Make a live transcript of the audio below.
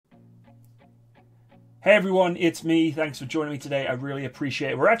Hey everyone, it's me. Thanks for joining me today. I really appreciate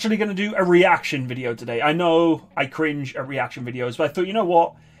it. We're actually going to do a reaction video today. I know I cringe at reaction videos, but I thought, you know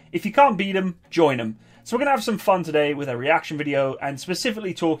what? If you can't beat them, join them. So we're going to have some fun today with a reaction video and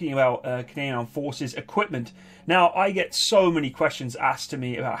specifically talking about Canadian Armed Forces equipment. Now, I get so many questions asked to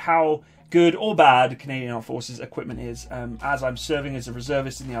me about how good or bad Canadian Armed Forces equipment is. As I'm serving as a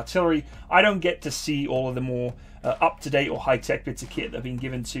reservist in the artillery, I don't get to see all of the more up-to-date or high-tech bits of kit that have been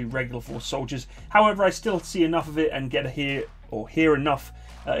given to regular force soldiers. However, I still see enough of it and get to hear enough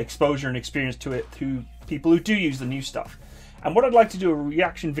exposure and experience to it through people who do use the new stuff. And what I'd like to do a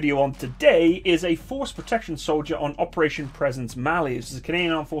reaction video on today is a force protection soldier on Operation Presence Mali. This is a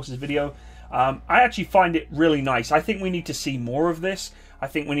Canadian Armed Forces video. I actually find it really nice. I think we need to see more of this. I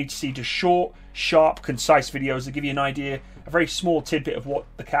think we need to see just short, sharp, concise videos that give you an idea, a very small tidbit of what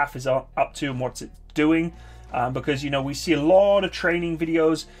the CAF is up to and what it's doing. Because, you know, we see a lot of training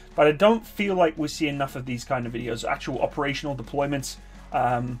videos, but I don't feel like we see enough of these kind of videos, actual operational deployments,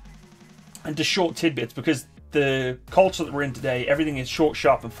 and just short tidbits, because the culture that we're in today, everything is short,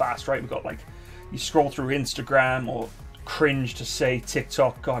 sharp, and fast, right? We've got, like, you scroll through Instagram, or cringe to say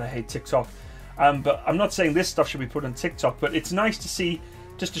TikTok. God, I hate TikTok. But I'm not saying this stuff should be put on TikTok, but it's nice to see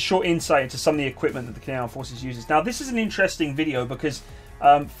just a short insight into some of the equipment that the Canadian Armed Forces uses. Now, this is an interesting video because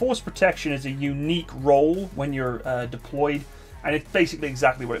force protection is a unique role when you're deployed, and it's basically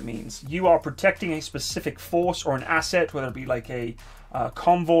exactly what it means. You are protecting a specific force or an asset, whether it be like a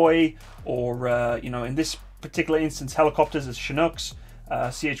convoy or, you know, in this particular instance, helicopters as Chinooks,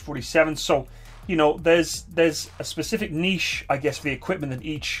 CH-47. So, you know, there's a specific niche, I guess, for the equipment that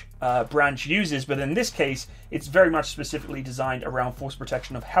each branch uses, but in this case, it's very much specifically designed around force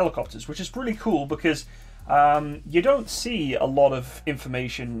protection of helicopters, which is really cool because you don't see a lot of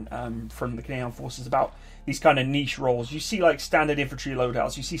information from the Canadian Armed Forces about these kind of niche roles. You see like standard infantry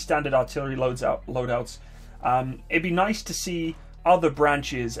loadouts, you see standard artillery loadouts. It'd be nice to see other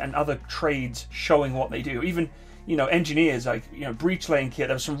branches and other trades showing what they do. Even, you know, engineers, like, you know, breach laying kit.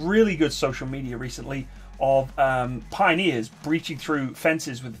 There was some really good social media recently of pioneers breaching through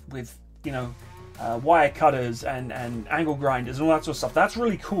fences with you know, wire cutters and angle grinders and all that sort of stuff. That's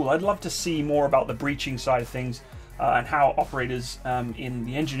really cool. I'd love to see more about the breaching side of things and how operators in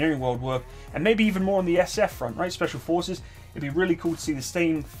the engineering world work, and maybe even more on the SF front, right? Special Forces. It'd be really cool to see the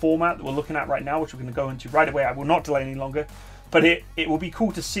same format that we're looking at right now, which we're going to go into right away. I will not delay any longer, but it will be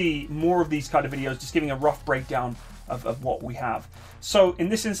cool to see more of these kind of videos, just giving a rough breakdown of what we have. So in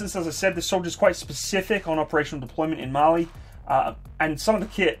this instance, as I said, the soldier's quite specific on operational deployment in Mali. And some of the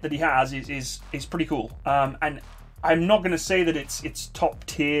kit that he has is pretty cool. And I'm not going to say that it's top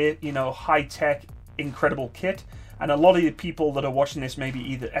tier, you know, high tech, incredible kit. And a lot of the people that are watching this, maybe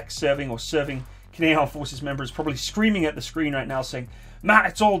either ex-serving or serving Canadian Armed Forces members, probably screaming at the screen right now saying, "Matt,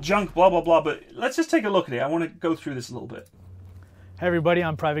 it's all junk, blah blah blah." But let's just take a look at it. I want to go through this a little bit. Hey everybody,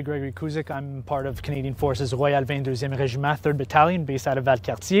 I'm Private Gregory Kuzik. I'm part of Canadian Forces Royal 22e Régiment, 3rd Battalion, based out of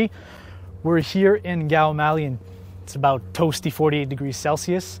Valcartier. We're here in Gao, Mali, and it's about toasty 48 degrees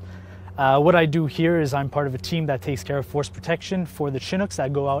Celsius. What I do here is I'm part of a team that takes care of force protection for the Chinooks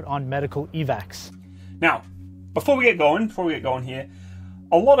that go out on medical evacs. Now, before we get going here,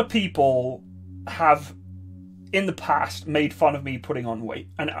 a lot of people have in the past made fun of me putting on weight.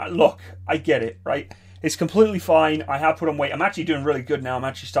 And look, I get it, right? It's completely fine. I have put on weight. I'm actually doing really good now. I'm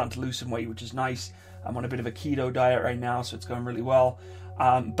actually starting to lose some weight, which is nice. I'm on a bit of a keto diet right now, so it's going really well.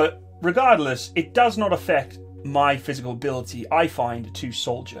 But regardless, it does not affect my physical ability, I find, to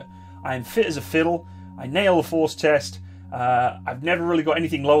soldier. I am fit as a fiddle. I nail the force test. I've never really got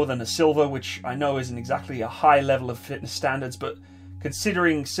anything lower than a silver, which I know isn't exactly a high level of fitness standards, but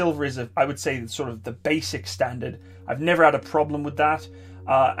considering silver is, I would say, sort of the basic standard, I've never had a problem with that.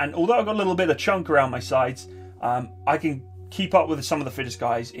 And although I've got a little bit of chunk around my sides, I can keep up with some of the fittest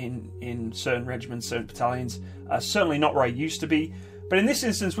guys in certain regiments, certain battalions. Certainly not where I used to be. But in this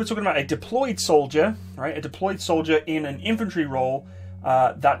instance, we're talking about a deployed soldier, right? A deployed soldier in an infantry role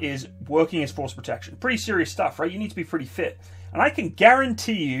that is working as force protection. Pretty serious stuff, right? You need to be pretty fit. And I can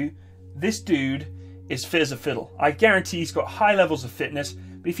guarantee you this dude is fit as a fiddle. I guarantee he's got high levels of fitness.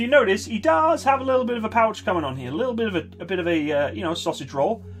 But if you notice, he does have a little bit of a pouch coming on here, a little bit of a you know, sausage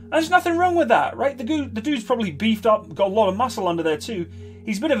roll. And there's nothing wrong with that, right? The dude's probably beefed up, got a lot of muscle under there too.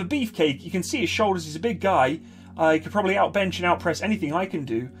 He's a bit of a beefcake. You can see his shoulders. He's a big guy. He could probably outbench and outpress anything I can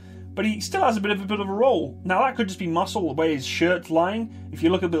do. But he still has a bit of a roll. Now that could just be muscle, the way his shirt's lying. If you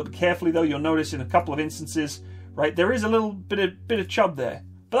look a bit carefully though, you'll notice in a couple of instances, right, there is a little bit of chub there.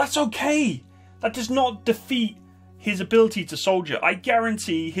 But that's okay. That does not defeat his ability to soldier. I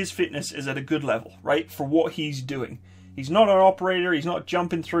guarantee his fitness is at a good level, right, for what he's doing. He's not an operator. He's not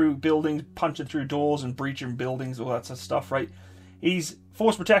jumping through buildings, punching through doors and breaching buildings, all that sort of stuff, right? He's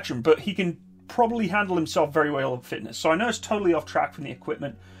force protection, but he can probably handle himself very well in fitness. So I know it's totally off track from the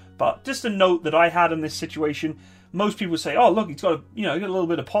equipment, but just a note that I had in this situation. Most people say, "Oh, look, he's got a, he got a little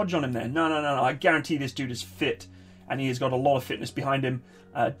bit of podge on him there." No. I guarantee this dude is fit, and he has got a lot of fitness behind him.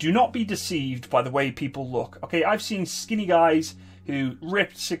 Do not be deceived by the way people look. Okay, I've seen skinny guys who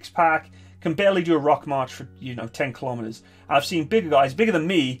ripped six-pack, can barely do a rock march for 10 kilometers. I've seen bigger guys, bigger than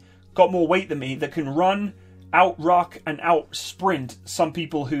me, got more weight than me, that can run, out rock, and out sprint some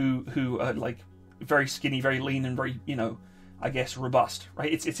people who are like very skinny, very lean, and very I guess robust.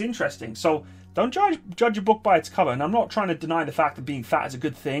 Right? It's interesting. So don't judge a book by its cover. And I'm not trying to deny the fact that being fat is a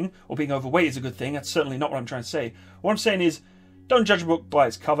good thing or being overweight is a good thing. That's certainly not what I'm trying to say. What I'm saying is, don't judge a book by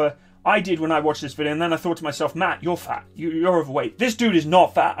its cover. I did when I watched this video, and then I thought to myself, Matt, you're fat. You're overweight. This dude is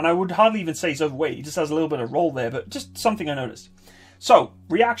not fat, and I would hardly even say he's overweight. He just has a little bit of roll there, but just something I noticed. So,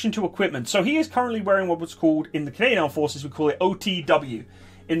 reaction to equipment. So he is currently wearing what was called, in the Canadian Armed Forces, we call it OTW.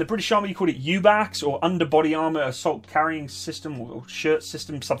 In the British Army, you call it UBACs, or Underbody Armour Assault Carrying System, or Shirt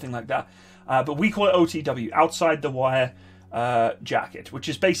System, something like that. But we call it OTW, Outside the Wire Jacket, which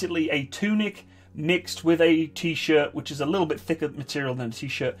is basically a tunic mixed with a t-shirt, which is a little bit thicker material than a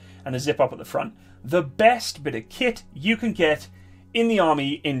t-shirt, and a zip up at the front. The best bit of kit you can get in the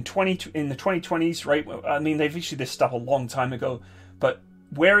army in the 2020s, right? I mean, they've issued this stuff a long time ago, but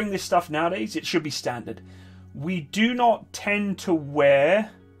wearing this stuff nowadays, it should be standard. We do not tend to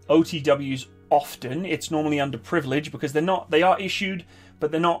wear OTWs often. It's normally underprivileged because they are issued, but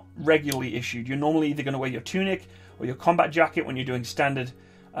they're not regularly issued. You're normally either going to wear your tunic or your combat jacket when you're doing standard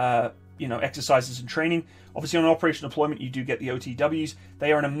exercises and training. Obviously, on an operational deployment, you do get the OTWs.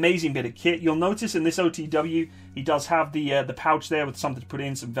 They are an amazing bit of kit. You'll notice in this OTW, he does have the pouch there with something to put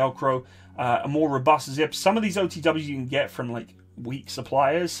in, some Velcro, a more robust zip. Some of these OTWs you can get from like weak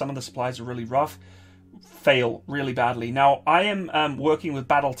suppliers. Some of the suppliers are really rough, fail really badly. Now, I am working with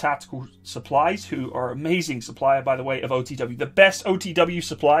Battle Tactical Supplies, who are an amazing supplier, by the way, of OTW. The best OTW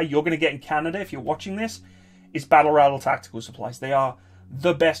supply you're going to get in Canada, if you're watching this, is Battle Rattle Tactical Supplies. They are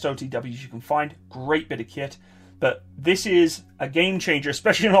the best OTWs you can find. Great bit of kit. But this is a game changer,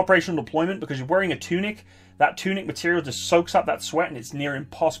 especially in operational deployment, because you're wearing a tunic. That tunic material just soaks up that sweat, and it's near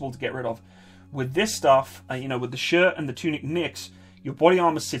impossible to get rid of. With this stuff, with the shirt and the tunic mix, your body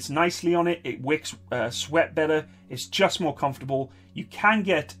armor sits nicely on it. It wicks sweat better. It's just more comfortable. You can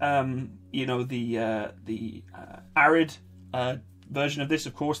get, the arid version of this,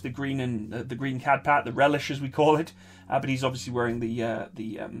 of course, the green cadpat, the relish as we call it. But he's obviously wearing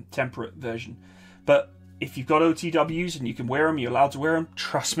the temperate version. But if you've got OTWs and you can wear them, you're allowed to wear them.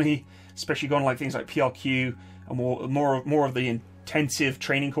 Trust me, especially going like things like PLQ and more of the intensive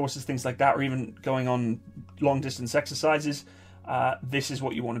training courses, things like that, or even going on long distance exercises. This is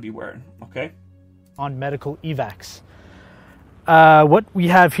what you want to be wearing. Okay. On medical evacs, what we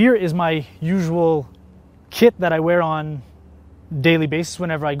have here is my usual kit that I wear on daily basis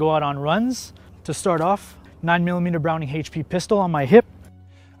whenever I go out on runs. To start off, 9mm Browning HP pistol on my hip.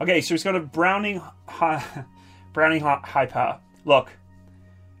 Okay, so he's got a Browning high power. Look,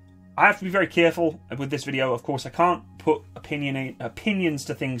 I have to be very careful with this video. Of course, I can't put opinions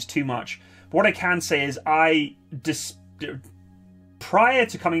to things too much. But what I can say is prior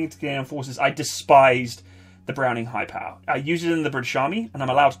to coming into the Canadian Forces, I despised the Browning high power. I used it in the British Army, and I'm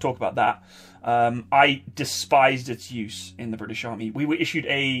allowed to talk about that. I despised its use in the British Army. We were issued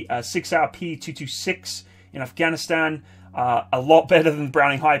a 6-hour P226 in Afghanistan. A lot better than the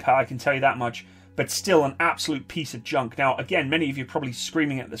Browning high power, I can tell you that much, but still an absolute piece of junk. Now, again, many of you are probably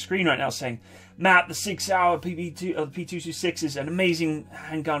screaming at the screen right now saying, Matt, the 6-hour P226 is an amazing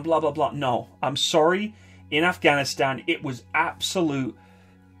handgun, blah, blah, blah. No, I'm sorry. In Afghanistan, it was absolute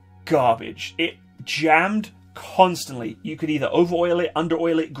garbage. It jammed constantly. You could either over-oil it,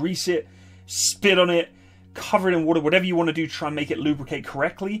 under-oil it, grease it, spit on it, cover it in water, whatever you want to do to try and make it lubricate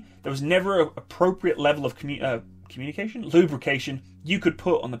correctly. There was never an appropriate level of lubrication you could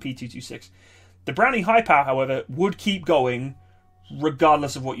put on the P226. The Browning high power, however, would keep going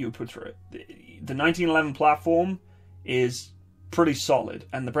regardless of what you would put through it. The 1911 platform is pretty solid,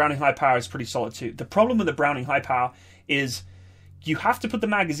 and the Browning high power is pretty solid too. The problem with the Browning high power is you have to put the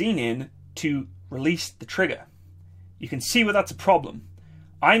magazine in to release the trigger. You can see where that's a problem.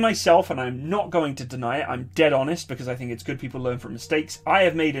 I myself, and I'm not going to deny it, I'm dead honest because I think it's good people learn from mistakes. I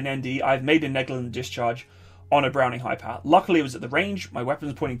have made an ND, I've made a negligent discharge on a Browning high power. Luckily it was at the range, my weapon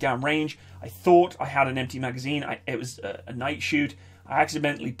was pointing down range. I thought I had an empty magazine, it was a night shoot. I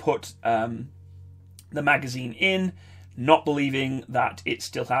accidentally put the magazine in. not believing that it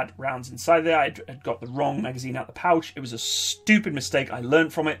still had rounds inside there. I'd got the wrong magazine out the pouch. It was a stupid mistake. I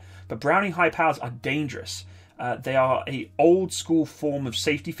learned from it. But Browning high powers are dangerous. They are a old school form of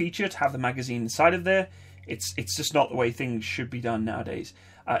safety feature to have the magazine inside of there. It's just not the way things should be done nowadays.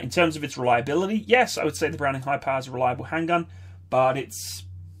 In terms of its reliability, yes, I would say the Browning high power is a reliable handgun, but it's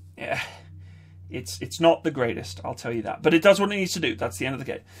not the greatest, I'll tell you that. But it does what it needs to do. That's the end of the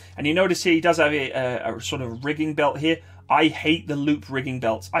game. And you notice here, he does have a sort of rigging belt here. I hate the loop rigging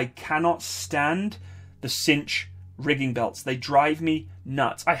belts. I cannot stand the cinch rigging belts. They drive me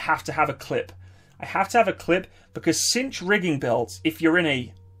nuts. I have to have a clip. I have to have a clip because cinch rigging belts, if you're in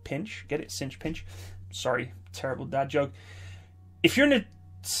a pinch, get it? Cinch pinch? Sorry, terrible dad joke. If you're in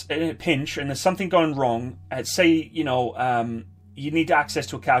a pinch and there's something going wrong, say, you know, you need access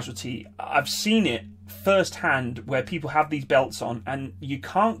to a casualty. I've seen it firsthand where people have these belts on and you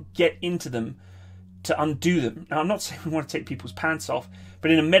can't get into them to undo them. Now, I'm not saying we want to take people's pants off,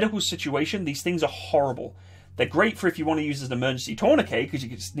 but in a medical situation, these things are horrible. They're great for if you want to use as an emergency tourniquet because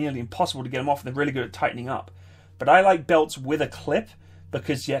it's nearly impossible to get them off and they're really good at tightening up. But I like belts with a clip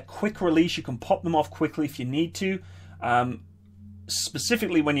because, yeah, quick release, you can pop them off quickly if you need to.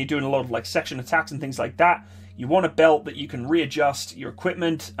 Specifically when you're doing a lot of like section attacks and things like that, you want a belt that you can readjust your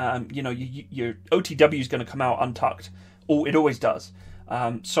equipment. You know, your OTW is going to come out untucked. Oh, it always does.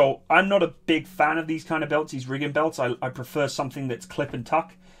 So I'm not a big fan of these kind of belts, these rigging belts. I prefer something that's clip and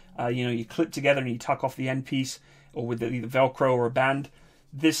tuck. You know, you clip together and you tuck off the end piece, or with either Velcro or a band.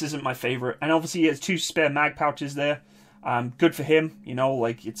 This isn't my favorite. And obviously he has 2 spare mag pouches there. Good for him. You know,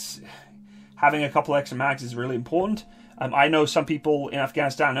 like having a couple extra mags is really important. I know some people in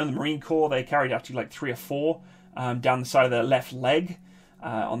Afghanistan, I know the Marine Corps, they carried actually like 3 or 4 down the side of their left leg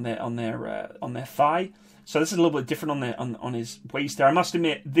on their thigh. So this is a little bit different on his waist there. I must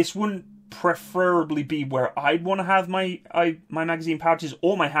admit, this wouldn't preferably be where I'd want to have my magazine pouches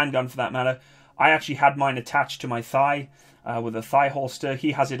or my handgun for that matter. I actually had mine attached to my thigh with a thigh holster.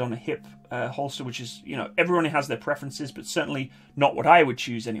 He has it on a hip holster, which is, you know, everyone has their preferences, but certainly not what I would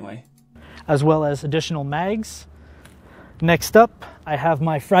choose anyway. As well as additional mags. Next up, I have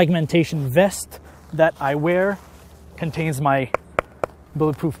my fragmentation vest that I wear. Contains my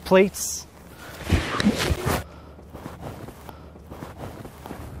bulletproof plates.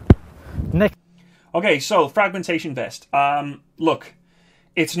 Next. Okay, so fragmentation vest. Look,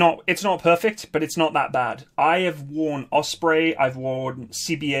 it's not perfect, but it's not that bad. I have worn Osprey, I've worn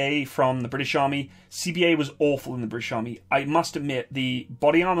CBA from the British Army. CBA was awful in the British Army. I must admit, the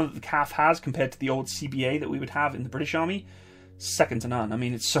body armor that the CAF has compared to the old CBA that we would have in the British Army, second to none. I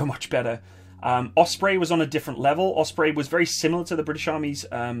mean, it's so much better. Osprey was on a different level. Osprey was very similar to the British Army's,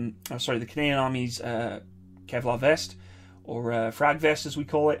 the Canadian Army's Kevlar vest, or frag vest as we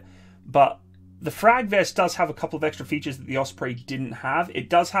call it. But the frag vest does have a couple of extra features that the Osprey didn't have. It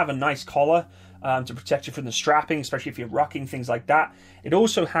does have a nice collar to protect you from the strapping, especially if you're rucking, things like that. It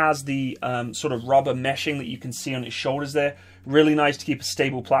also has the sort of rubber meshing that you can see on its shoulders there. Really nice to keep a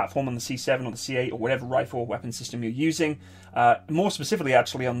stable platform on the C7 or the C8 or whatever rifle or weapon system you're using. More specifically,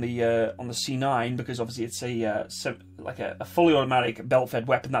 actually, on the C9, because obviously it's a fully automatic belt-fed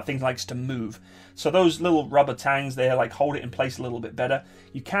weapon. That thing likes to move. So those little rubber tangs there like hold it in place a little bit better.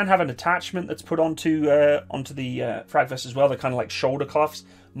 You can have an attachment that's put onto the frag vest as well. They're kind of like shoulder cuffs.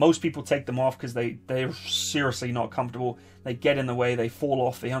 Most people take them off because they're seriously not comfortable. They get in the way, they fall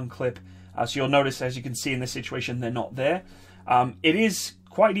off, they unclip. So you'll notice, as you can see in this situation, they're not there. It is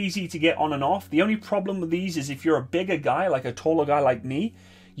quite easy to get on and off. The only problem with these is if you're a bigger guy, like a taller guy like me,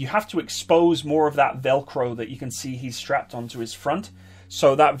 you have to expose more of that Velcro that you can see he's strapped onto his front.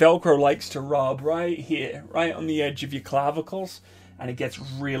 So that Velcro likes to rub right here, right on the edge of your clavicles, and it gets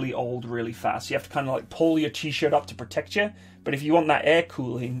really old really fast. You have to kind of like pull your t-shirt up to protect you. But if you want that air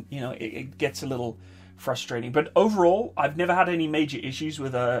cooling, you know, it gets a little frustrating. But overall, I've never had any major issues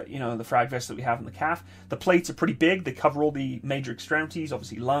with the frag vest that we have in the CAF. The plates are pretty big. They cover all the major extremities,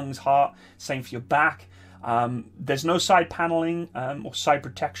 obviously lungs, heart, same for your back. There's no side paneling or side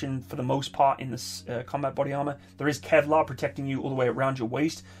protection for the most part in this combat body armor. There is Kevlar protecting you all the way around your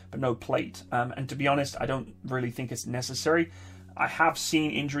waist, but no plate. And to be honest, I don't really think it's necessary. I have seen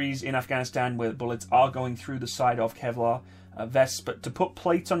injuries in Afghanistan where bullets are going through the side of Kevlar vests, but to put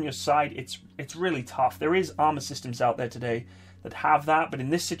plates on your side, it's really tough. There is armor systems out there today that have that, but in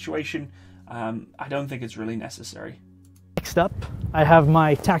this situation, I don't think it's really necessary. Next up, I have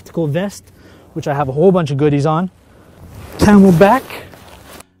my tactical vest, which I have a whole bunch of goodies on. Camelback.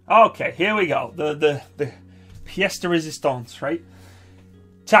 Okay, here we go. The pièce de résistance, right?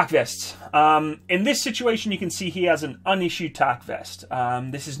 Tac vests. In this situation, you can see he has an unissued tac vest.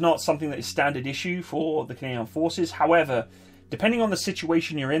 This is not something that is standard issue for the Canadian Armed Forces. However, depending on the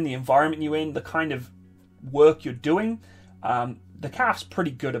situation you're in, the environment you're in, the kind of work you're doing, the CAF's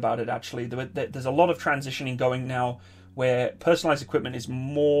pretty good about it, actually. There's a lot of transitioning going now where personalized equipment is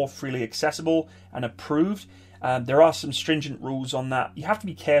more freely accessible and approved. There are some stringent rules on that. You have to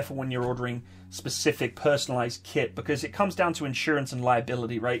be careful when you're ordering specific personalized kit because it comes down to insurance and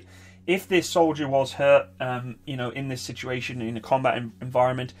liability, right? If this soldier was hurt, you know, in this situation, in a combat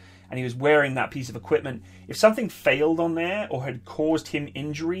environment, and he was wearing that piece of equipment, if something failed on there or had caused him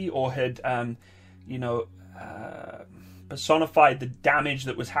injury or had, you know, personified the damage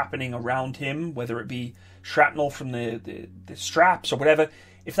that was happening around him, whether it be shrapnel from the straps or whatever,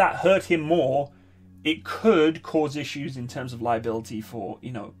 if that hurt him more, it could cause issues in terms of liability for,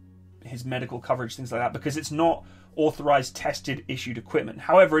 you know, his medical coverage, things like that, because it's not authorized, tested, issued equipment.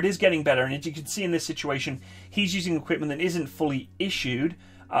 However, it is getting better, and as you can see in this situation, he's using equipment that isn't fully issued,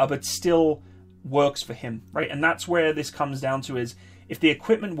 but still works for him, right? And that's where this comes down to is, if the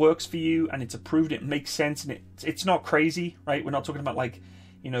equipment works for you and it's approved, it makes sense, and it's not crazy, right? We're not talking about, like,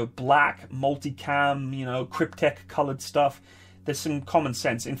 you know, black, multicam, you know, Cryptek colored stuff. There's some common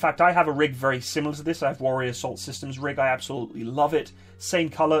sense. In fact, I have a rig very similar to this. I have Warrior Assault Systems rig. I absolutely love it. Same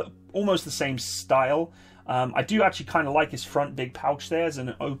color, almost the same style. I do actually kind of like his front big pouch there as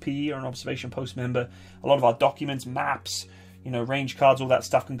an OP or an observation post member. A lot of our documents, maps, you know, range cards, all that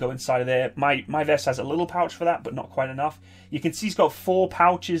stuff can go inside of there. My vest has a little pouch for that, but not quite enough. You can see he's got 4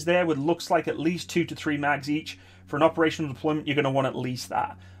 pouches there with looks like at least 2 to 3 mags each. For an operational deployment, you're going to want at least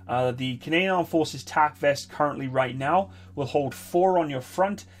that. The Canadian Armed Forces TAC vest currently right now will hold 4 on your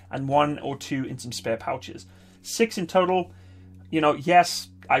front and 1 or 2 in some spare pouches. 6 in total. You know, yes,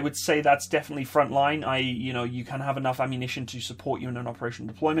 I would say that's definitely front line. You know, you can have enough ammunition to support you in an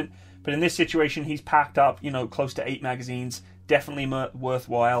operational deployment. But in this situation, he's packed up, you know, close to 8 magazines. Definitely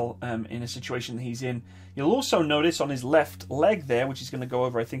worthwhile in a situation that he's in. You'll also notice on his left leg there, which he's going to go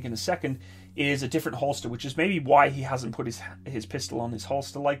over, I think, in a second, is a different holster, which is maybe why he hasn't put his pistol on his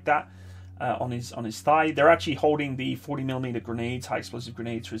holster like that, on his thigh. They're actually holding the 40mm grenades, high explosive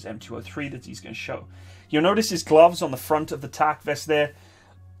grenades for his M203 that he's going to show. You'll notice his gloves on the front of the TAC vest there.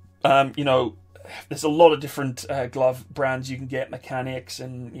 You know, there's a lot of different glove brands you can get, mechanics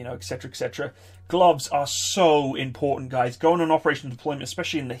and, you know, etc, etc. Gloves are so important, guys. Going on operational deployment,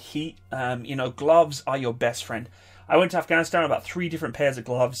 especially in the heat, you know, gloves are your best friend. I went to Afghanistan about 3 different pairs of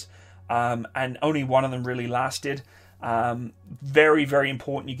gloves, and only one of them really lasted. Very, very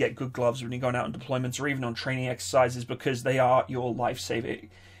important you get good gloves when you're going out on deployments or even on training exercises, because they are your lifesaver.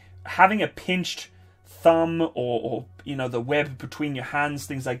 Having a pinched thumb or you know, the web between your hands,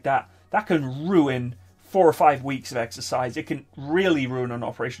 things like that, that can ruin 4 or 5 weeks of exercise. It can really ruin an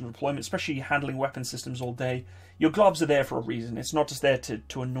operational deployment, especially handling weapon systems all day. Your gloves are there for a reason. It's not just there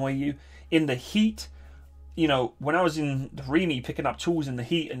to annoy you. In the heat, you know, when I was in the REME picking up tools in the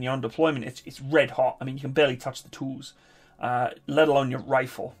heat and you're on deployment, it's red hot. I mean, you can barely touch the tools, let alone your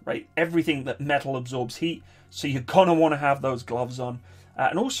rifle, right? Everything that metal absorbs heat, so you're going to want to have those gloves on.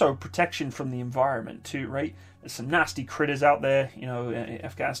 And also protection from the environment too, right? There's some nasty critters out there. You know, in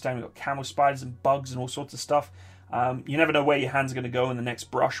Afghanistan, we've got camel spiders and bugs and all sorts of stuff. You never know where your hand's going to go in the next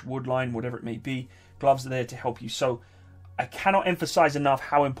brush, wood line, whatever it may be. Gloves are there to help you. So I cannot emphasize enough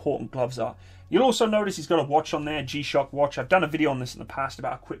how important gloves are. You'll also notice he's got a watch on there, G-Shock watch. I've done a video on this in the past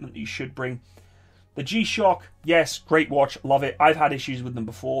about equipment that you should bring. The G-Shock, yes, great watch, love it. I've had issues with them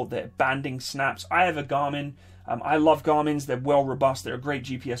before. Their banding snaps. I have a Garmin. I love Garmin's. They're well robust. They're a great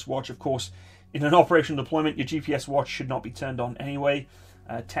GPS watch. Of course, in an operational deployment, your GPS watch should not be turned on anyway,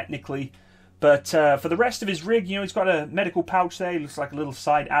 technically. But for the rest of his rig, you know, he's got a medical pouch there. He looks like a little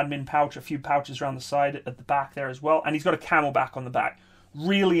side admin pouch, a few pouches around the side at the back there as well. And he's got a camelback on the back.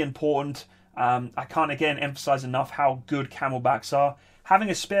 Really important. I can't, again, emphasize enough how good camelbacks are.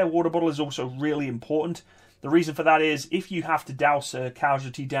 Having a spare water bottle is also really important. The reason for that is if you have to douse a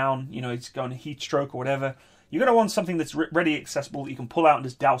casualty down, you know, it's going to heat stroke or whatever, you're going to want something that's ready accessible that you can pull out and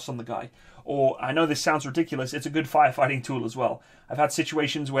just douse on the guy. Or, I know this sounds ridiculous, it's a good firefighting tool as well. I've had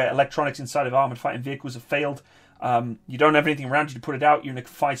situations where electronics inside of armoured fighting vehicles have failed. You don't have anything around you to put it out, you're in a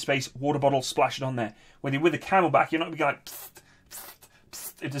confined space, water bottle, splash it on there. When you're with a camelback, you're not going to be like, pfft, pfft,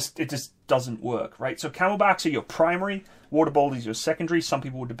 pfft. It just doesn't work, right? So camelbacks are your primary, water bottle is your secondary. Some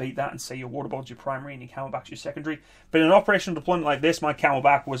people would debate that and say your water bottle is your primary and your camelback is your secondary. But in an operational deployment like this, my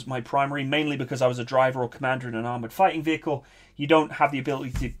camelback was my primary, mainly because I was a driver or commander in an armoured fighting vehicle. You don't have the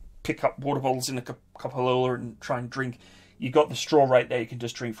ability to pick up water bottles in a cup holder and try and drink. you got the straw right there. You can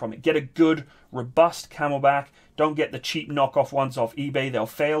just drink from it. Get a good, robust Camelback. Don't get the cheap knockoff ones off eBay. They'll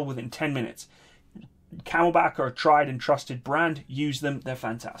fail within 10 minutes. Camelback are a tried and trusted brand. Use them. They're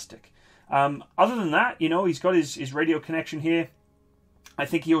fantastic. Other than that, you know, he's got his radio connection here. I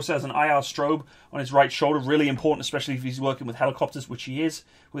think he also has an IR strobe on his right shoulder. Really important, especially if he's working with helicopters, which he is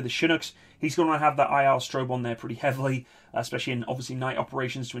with the Chinooks. He's going to have that IR strobe on there pretty heavily, especially in, obviously, night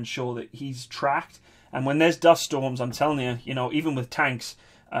operations to ensure that he's tracked. And when there's dust storms, I'm telling you, you know, even with tanks,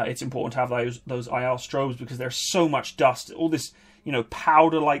 it's important to have those IR strobes because there's so much dust. All this, you know,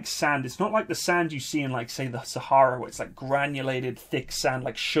 powder-like sand. It's not like the sand you see in, like, say, the Sahara, where it's like granulated, thick sand,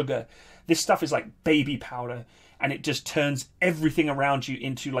 like sugar. This stuff is like baby powder, and it just turns everything around you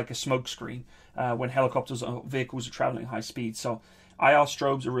into like a smoke screen when helicopters or vehicles are traveling high speed. So IR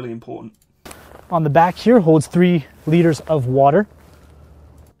strobes are really important. On the back here holds 3 liters of water.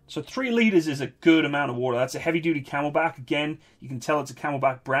 So 3 liters is a good amount of water. That's a heavy-duty Camelback. Again, you can tell it's a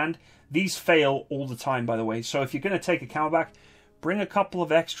Camelback brand. These fail all the time, by the way. So if you're going to take a Camelback, bring a couple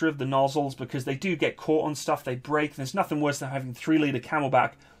of extra of the nozzles because they do get caught on stuff. They break. There's nothing worse than having 3-liter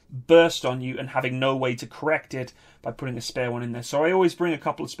Camelback burst on you and having no way to correct it by putting a spare one in there. So I always bring a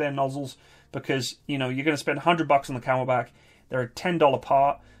couple of spare nozzles because, you know, you're going to spend $100 on the Camelback. They're a $10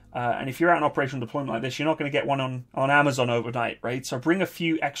 part. And if you're out in operational deployment like this, you're not going to get one on Amazon overnight, right? So bring a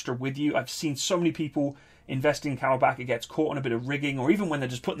few extra with you. I've seen so many people invest in Camelback. It gets caught on a bit of rigging, or even when they're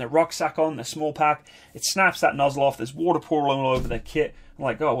just putting their rucksack on, their small pack, it snaps that nozzle off. There's water pouring all over their kit. I'm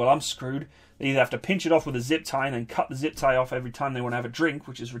like, oh, well, I'm screwed. They either have to pinch it off with a zip tie and then cut the zip tie off every time they want to have a drink,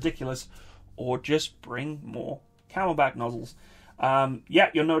 which is ridiculous, or just bring more Camelback nozzles.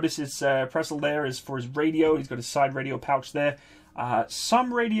 Yeah, you'll notice his Pressel there is for his radio. He's got his side radio pouch there.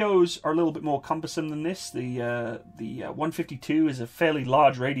 Some radios are a little bit more cumbersome than this. The 152 is a fairly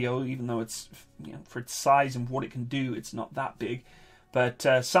large radio, even though it's, you know, for its size and what it can do, it's not that big. But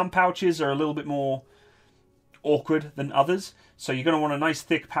some pouches are a little bit more awkward than others. So you're going to want a nice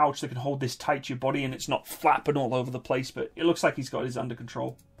thick pouch that can hold this tight to your body and it's not flapping all over the place, but it looks like he's got his under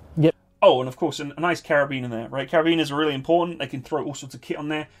control. Yep. Oh, and of course, a nice carabiner there, right? Carabiners are really important. They can throw all sorts of kit on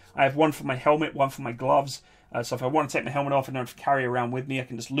there. I have one for my helmet, one for my gloves. So if I want to take my helmet off and don't have to carry it around with me, I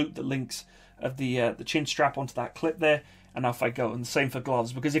can just loop the links of the chin strap onto that clip there, and off I go. And the same for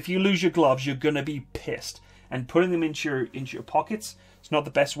gloves, because if you lose your gloves, you're going to be pissed. And putting them into your pockets, it's not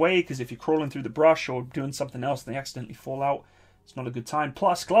the best way, because if you're crawling through the brush or doing something else and they accidentally fall out, it's not a good time.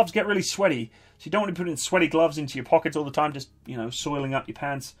 Plus, gloves get really sweaty, so you don't want to put in sweaty gloves into your pockets all the time, just, you know, soiling up your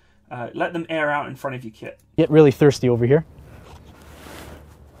pants. Let them air out in front of your kit. Get really thirsty over here.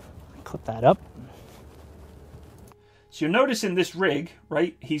 Clip that up. So you'll notice in this rig,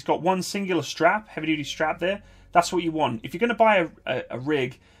 right, he's got one singular strap, heavy-duty strap there. That's what you want. If you're going to buy a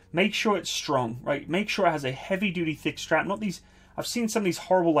rig, make sure it's strong, right? Make sure it has a heavy-duty thick strap. Not these, I've seen some of these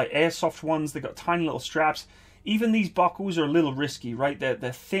horrible, like, airsoft ones. They've got tiny little straps. Even these buckles are a little risky, right?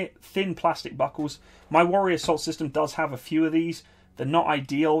 They're thin plastic buckles. My Warrior Assault System does have a few of these. They're not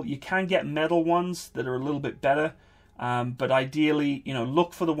ideal. You can get metal ones that are a little bit better. But ideally, you know,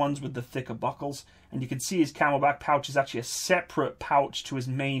 look for the ones with the thicker buckles. And you can see his Camelback pouch is actually a separate pouch to his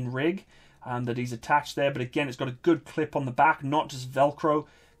main rig that he's attached there. But again, it's got a good clip on the back, not just Velcro.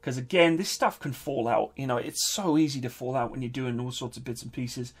 Because again, this stuff can fall out. You know, it's so easy to fall out when you're doing all sorts of bits and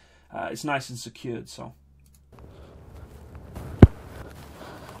pieces. It's nice and secured, so.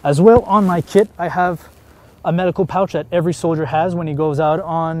 As well, on my kit, I have a medical pouch that every soldier has when he goes out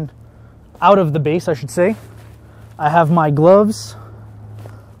of the base, I should say. I have my gloves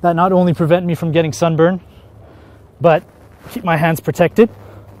that not only prevent me from getting sunburn, but keep my hands protected,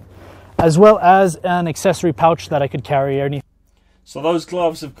 as well as an accessory pouch that I could carry anything. So those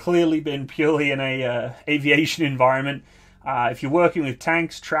gloves have clearly been purely in a aviation environment. If you're working with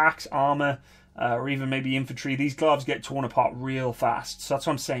tanks, tracks, armor, or even maybe infantry, these gloves get torn apart real fast. So that's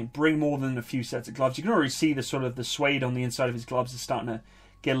what I'm saying. Bring more than a few sets of gloves. You can already see the sort of the suede on the inside of his gloves is starting to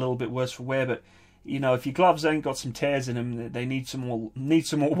get a little bit worse for wear. But you know, if your gloves ain't got some tears in them, they need some more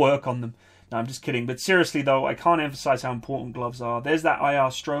work on them. No, I'm just kidding. But seriously though, I can't emphasize how important gloves are. There's that IR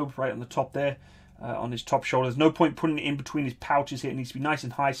strobe right on the top there, on his top shoulder. There's no point putting it in between his pouches here. It needs to be nice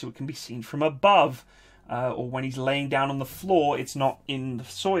and high so it can be seen from above. Or when he's laying down on the floor, it's not in the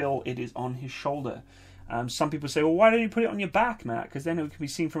soil, it is on his shoulder. Some people say, well, why don't you put it on your back, Matt? Because then it can be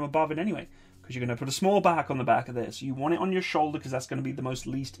seen from above it anyway. Because you're going to put a small back on the back of this. You want it on your shoulder because that's going to be the most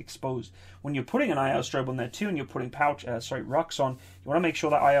least exposed. When you're putting an IR strobe on there too, and you're putting rucks on, you want to make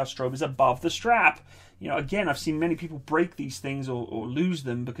sure that IR strobe is above the strap. You know, again, I've seen many people break these things or lose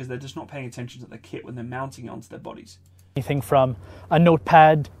them because they're just not paying attention to the kit when they're mounting it onto their bodies. Anything from a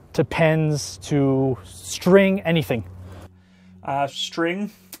notepad to pens to string, anything.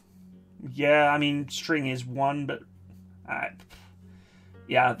 String. Yeah, I mean, string is one, but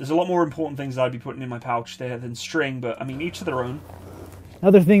yeah, there's a lot more important things that I'd be putting in my pouch there than string, but I mean, each of their own.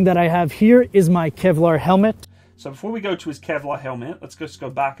 Another thing that I have here is my Kevlar helmet. So before we go to his Kevlar helmet, let's just go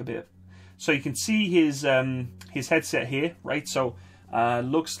back a bit. So you can see his headset here, right? So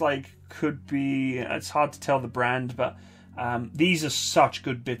looks like could be, it's hard to tell the brand, but these are such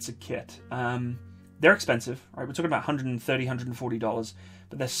good bits of kit. They're expensive, right? We're talking about $130, $140,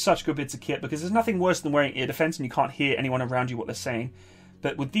 but they're such good bits of kit because there's nothing worse than wearing ear defense and you can't hear anyone around you what they're saying.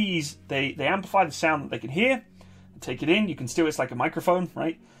 But with these, they amplify the sound that they can hear, take it in, you can still, it's like a microphone,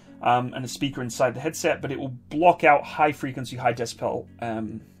 right? And a speaker inside the headset, but it will block out high frequency, high decibel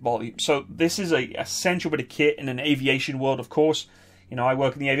volume. So this is a essential bit of kit in an aviation world, of course. You know, I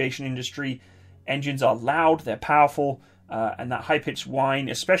work in the aviation industry. Engines are loud, they're powerful, and that high-pitched whine,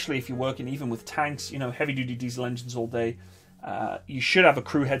 especially if you're working even with tanks, you know, heavy-duty diesel engines all day, you should have a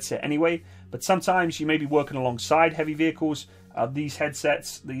crew headset anyway, but sometimes you may be working alongside heavy vehicles. These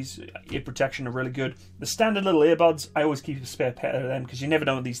headsets, these ear protection are really good. The standard little earbuds, I always keep a spare pair of them because you never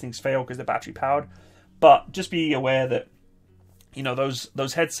know when these things fail because they're battery powered. But just be aware that, you know,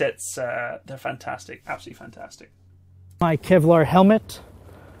 those headsets, they're fantastic, absolutely fantastic. My Kevlar helmet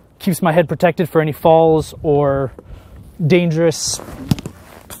keeps my head protected for any falls or dangerous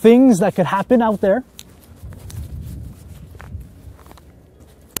things that could happen out there.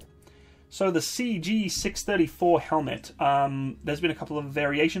 So the CG634 helmet, there's been a couple of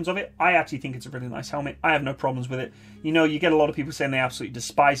variations of it. I actually think it's a really nice helmet. I have no problems with it. You know, you get a lot of people saying they absolutely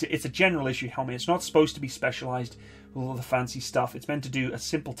despise it. It's a general issue helmet. It's not supposed to be specialized with all the fancy stuff. It's meant to do a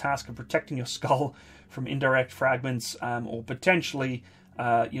simple task of protecting your skull from indirect fragments or potentially,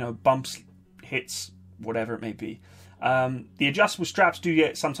 you know, bumps, hits, whatever it may be. The adjustable straps do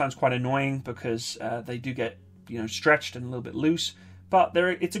get sometimes quite annoying because they do get, you know, stretched and a little bit loose. But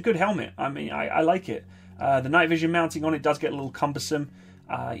it's a good helmet. I mean, I like it. The night vision mounting on it does get a little cumbersome.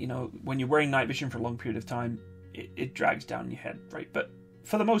 You know, when you're wearing night vision for a long period of time, it drags down your head, right? But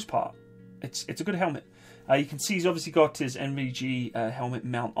for the most part, it's a good helmet. You can see he's obviously got his NVG helmet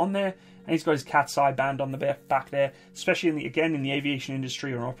mount on there, and he's got his cat's eye band on the back there. Especially in the aviation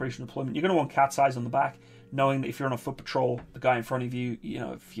industry or an operational deployment, you're going to want cat's eyes on the back, knowing that if you're on a foot patrol, the guy in front of you, you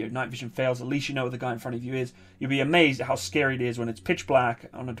know, if your night vision fails, at least you know where the guy in front of you is. You'll be amazed at how scary it is when it's pitch black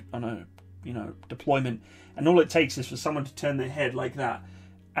on a you know, deployment, and all it takes is for someone to turn their head like that,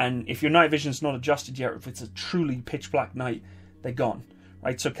 and if your night vision's not adjusted yet, if it's a truly pitch black night, they're gone,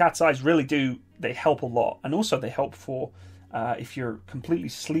 right? So cat's eyes really they help a lot, and also they help for if you're completely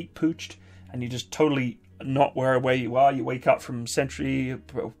sleep pooched and you just totally not where you are, you wake up from sentry,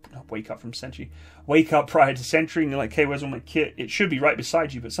 wake up prior to sentry, and you're like, hey, where's all my kit? It should be right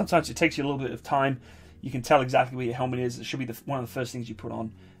beside you, but sometimes it takes you a little bit of time. You can tell exactly where your helmet is. It should be one of the first things you put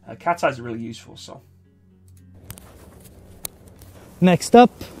on. Cat's eyes are really useful. So next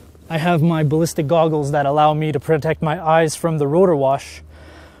up, I have my ballistic goggles that allow me to protect my eyes from the rotor wash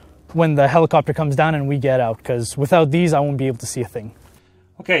when the helicopter comes down and we get out, because without these I won't be able to see a thing.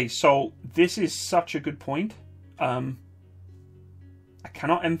 Okay, so this is such a good point. I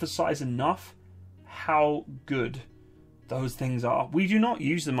cannot emphasize enough how good those things are. We do not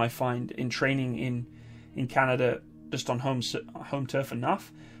use them, I find, in training in Canada, just on home turf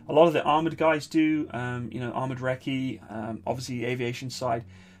enough. A lot of the armoured guys do, you know, armoured recce, obviously the aviation side.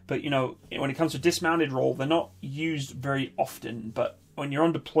 But, you know, when it comes to dismounted roll, they're not used very often. But when you're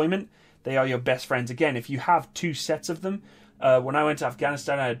on deployment, they are your best friends. Again, if you have 2 sets of them, when I went to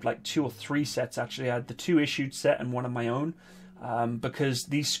Afghanistan, I had like 2 or 3 sets actually. I had the 2 issued set and one of my own, because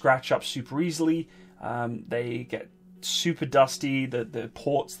these scratch up super easily. They get super dusty. The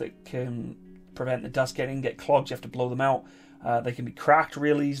ports that can prevent the dust get clogged. You have to blow them out. They can be cracked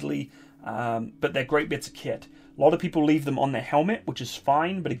real easily, but they're great bits of kit. A lot of people leave them on their helmet, which is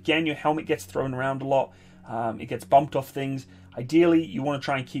fine, but again, your helmet gets thrown around a lot. It gets bumped off things. Ideally, you want to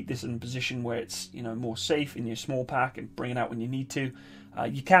try and keep this in a position where it's, you know, more safe in your small pack and bring it out when you need to.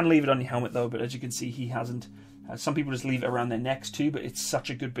 You can leave it on your helmet though, but as you can see, he hasn't. Some people just leave it around their necks too, but it's such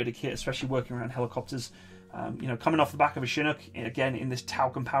a good bit of kit, especially working around helicopters. You know, coming off the back of a Chinook, again, in this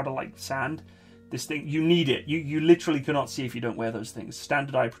talcum powder-like sand, this thing, you need it. You literally cannot see if you don't wear those things.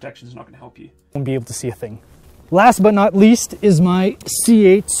 Standard eye protection is not going to help you. Won't be able to see a thing. Last but not least is my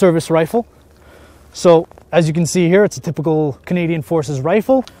C8 service rifle. So, as you can see here, it's a typical Canadian Forces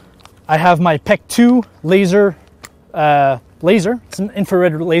rifle. I have my PEC-2 laser. It's an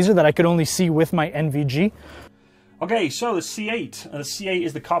infrared laser that I could only see with my NVG. Okay, so the C8. The C8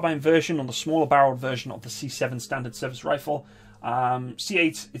 is the carbine version, or the smaller barreled version of the C7 standard service rifle.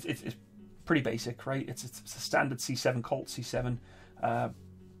 C8, it's pretty basic, right? It's a standard C7 Colt C7,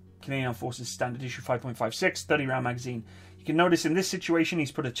 Canadian Armed Forces standard issue 5.56, 30-round magazine. You can notice in this situation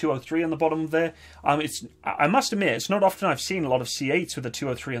he's put a 203 on the bottom there. I must admit, it's not often I've seen a lot of C8s with a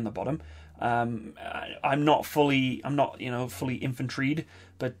 203 on the bottom. I'm not fully infantryed,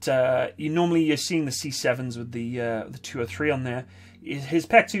 but you're seeing the C7s with the 203 on there. His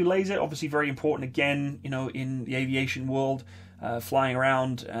Pec 2 laser, obviously very important again, in the aviation world, flying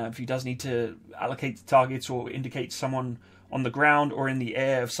around. If he does need to allocate targets or indicate someone on the ground or in the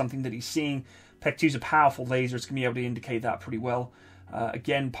air of something that he's seeing, Pec 2 is a powerful laser. It's going to be able to indicate that pretty well.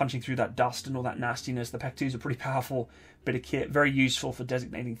 Again, punching through that dust and all that nastiness, the Pec 2 is a pretty powerful bit of kit, very useful for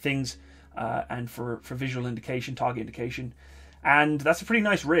designating things and for visual indication, target indication. And that's a pretty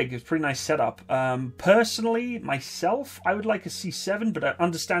nice rig. It's a pretty nice setup. Personally, myself, I would like a C7, but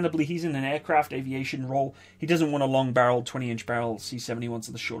understandably, he's in an aircraft aviation role. He doesn't want a long-barreled, 20-inch barrel C7. He wants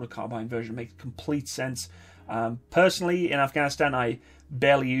the shorter carbine version. It makes complete sense. Personally, in Afghanistan, I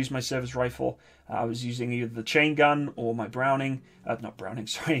barely used my service rifle. I was using either the chain gun or my Browning. Not Browning,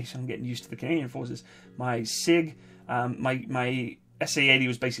 sorry. I'm getting used to the Canadian Forces. My SIG. My SA-80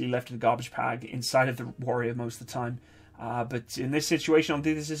 was basically left in a garbage bag inside of the Warrior most of the time. But in this situation, I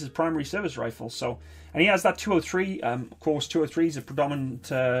think this is his primary service rifle. So, and he has that 203. Of course, 203 is a predominant,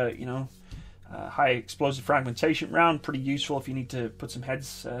 high explosive fragmentation round. Pretty useful if you need to put some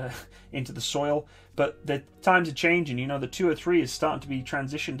heads into the soil. But the times are changing. The 203 is starting to be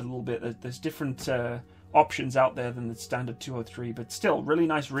transitioned a little bit. There's different options out there than the standard 203. But still, really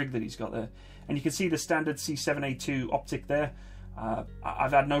nice rig that he's got there. And you can see the standard C7A2 optic there.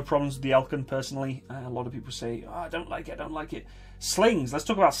 I've had no problems with the Elkin personally. A lot of people say, oh, I don't like it. Slings, let's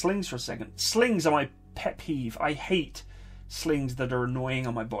talk about slings for a second. Slings are my pet peeve. I hate slings that are annoying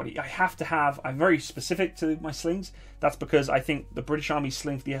on my body. I'm very specific to my slings. That's because I think the British Army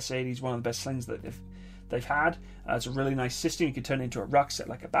sling for the SA-80 is one of the best slings that they've had. It's a really nice system. You can turn it into a rucksack,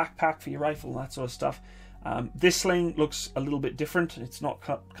 like a backpack for your rifle and that sort of stuff. This sling looks a little bit different. It's not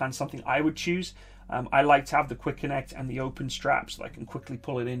kind of something I would choose. I like to have the quick connect and the open strap so I can quickly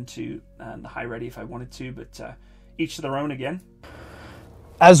pull it into the high ready if I wanted to, but each to their own again.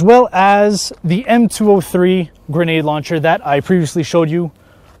 As well as the M203 grenade launcher that I previously showed you.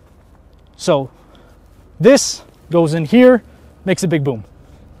 So this goes in here, makes a big boom.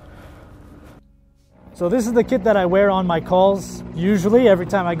 So this is the kit that I wear on my calls, usually every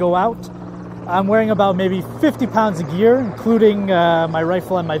time I go out. I'm wearing about maybe 50 pounds of gear, including my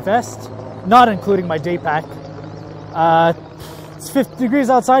rifle and my vest. Not including my day pack. It's 50 degrees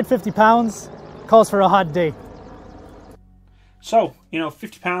outside, 50 pounds. Calls for a hot day. So,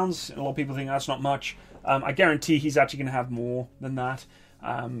 50 pounds, a lot of people think that's not much. I guarantee he's actually going to have more than that.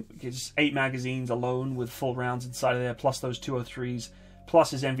 It's 8 magazines alone with full rounds inside of there, plus those 203s, plus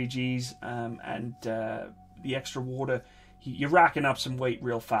his MVGs, and the extra water. You're racking up some weight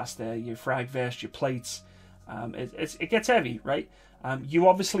real fast there. Your frag vest, your plates. It gets heavy, right? You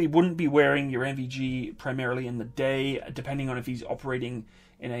obviously wouldn't be wearing your MVG primarily in the day, depending on if he's operating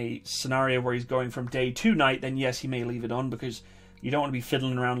in a scenario where he's going from day to night, then yes, he may leave it on because you don't want to be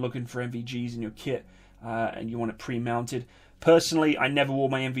fiddling around looking for MVGs in your kit and you want it pre-mounted. Personally, I never wore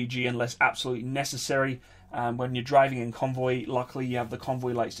my MVG unless absolutely necessary. When you're driving in convoy, luckily you have the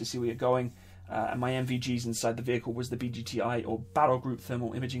convoy lights to see where you're going. And my MVGs inside the vehicle was the BGTI or Battle Group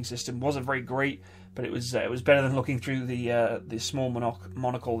Thermal Imaging System. Wasn't very great, but it was better than looking through the small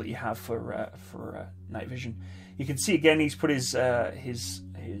monocle that you have for night vision. You can see again he's put his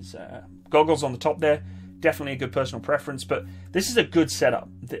goggles on the top there. Definitely a good personal preference, but this is a good setup.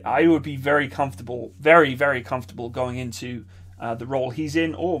 I would be very comfortable, very, very comfortable going into the role he's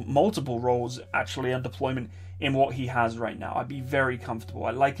in, or multiple roles actually on deployment in what he has right now. I'd be very comfortable.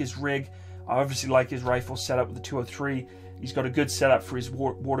 I like his rig. I obviously like his rifle setup with the 203. He's got a good setup for his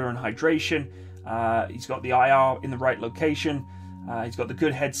water and hydration. He's got the IR in the right location. He's got the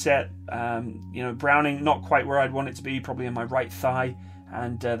good headset. Browning not quite where I'd want it to be, probably in my right thigh,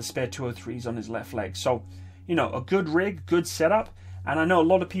 and the spare 203s on his left leg. So, a good rig, good setup. And I know a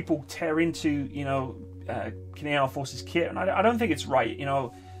lot of people tear into, Canadian Armed Forces kit, and I don't think it's right.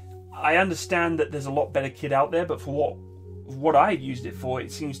 I understand that there's a lot better kit out there, but for what I've used it for,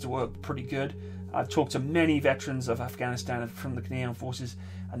 it seems to work pretty good. I've talked to many veterans of Afghanistan from the Canadian Armed Forces,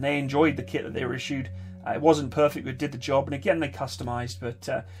 and they enjoyed the kit that they were issued. It wasn't perfect, but it did the job, and again, they customized.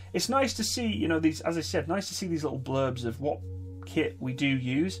 But it's nice to see, these, as I said, nice to see these little blurbs of what kit we do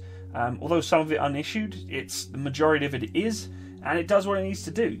use. Although some of it unissued, the majority of it is, and it does what it needs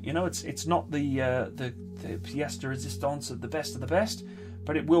to do. It's not the pièce de résistance of the best,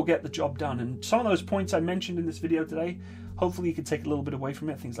 but it will get the job done. And some of those points I mentioned in this video today, hopefully you can take a little bit away from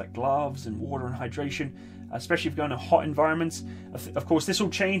it. Things like gloves and water and hydration, especially if you're going to hot environments. Of course, this all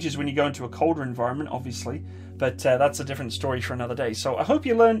changes when you go into a colder environment, obviously, but that's a different story for another day. So I hope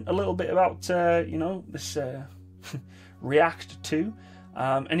you learned a little bit about, you know, this React 2.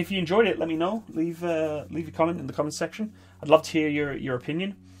 And if you enjoyed it, let me know. Leave a comment in the comment section. I'd love to hear your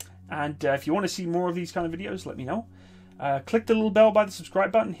opinion. And if you want to see more of these kind of videos, let me know. Click the little bell by the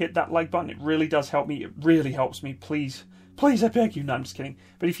subscribe button. Hit that like button. It really does help me. It really helps me. Please, please, I beg you. No, I'm just kidding.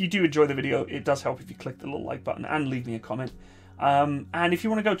 But if you do enjoy the video, it does help if you click the little like button and leave me a comment. And if you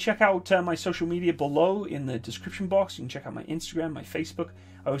want to go check out my social media below in the description box, you can check out my Instagram, my Facebook.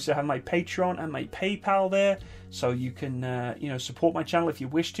 I also have my Patreon and my PayPal there, so you can you know, support my channel if you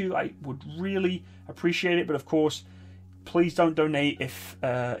wish to. I would really appreciate it, but of course, please don't donate if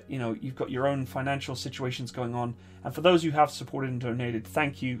you know, you've got your own financial situations going on. And for those who have supported and donated,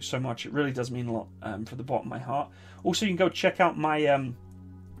 thank you so much. It really does mean a lot from the bottom of my heart. Also, you can go check out my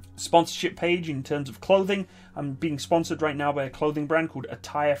sponsorship page in terms of clothing. I'm being sponsored right now by a clothing brand called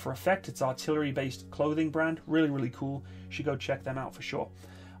Attire for Effect. It's artillery-based clothing brand. Really, really cool. You should go check them out for sure.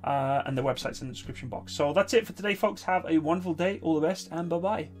 And the website's in the description box. So that's it for today, folks. Have a wonderful day. All the best, and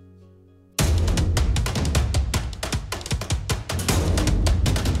bye-bye.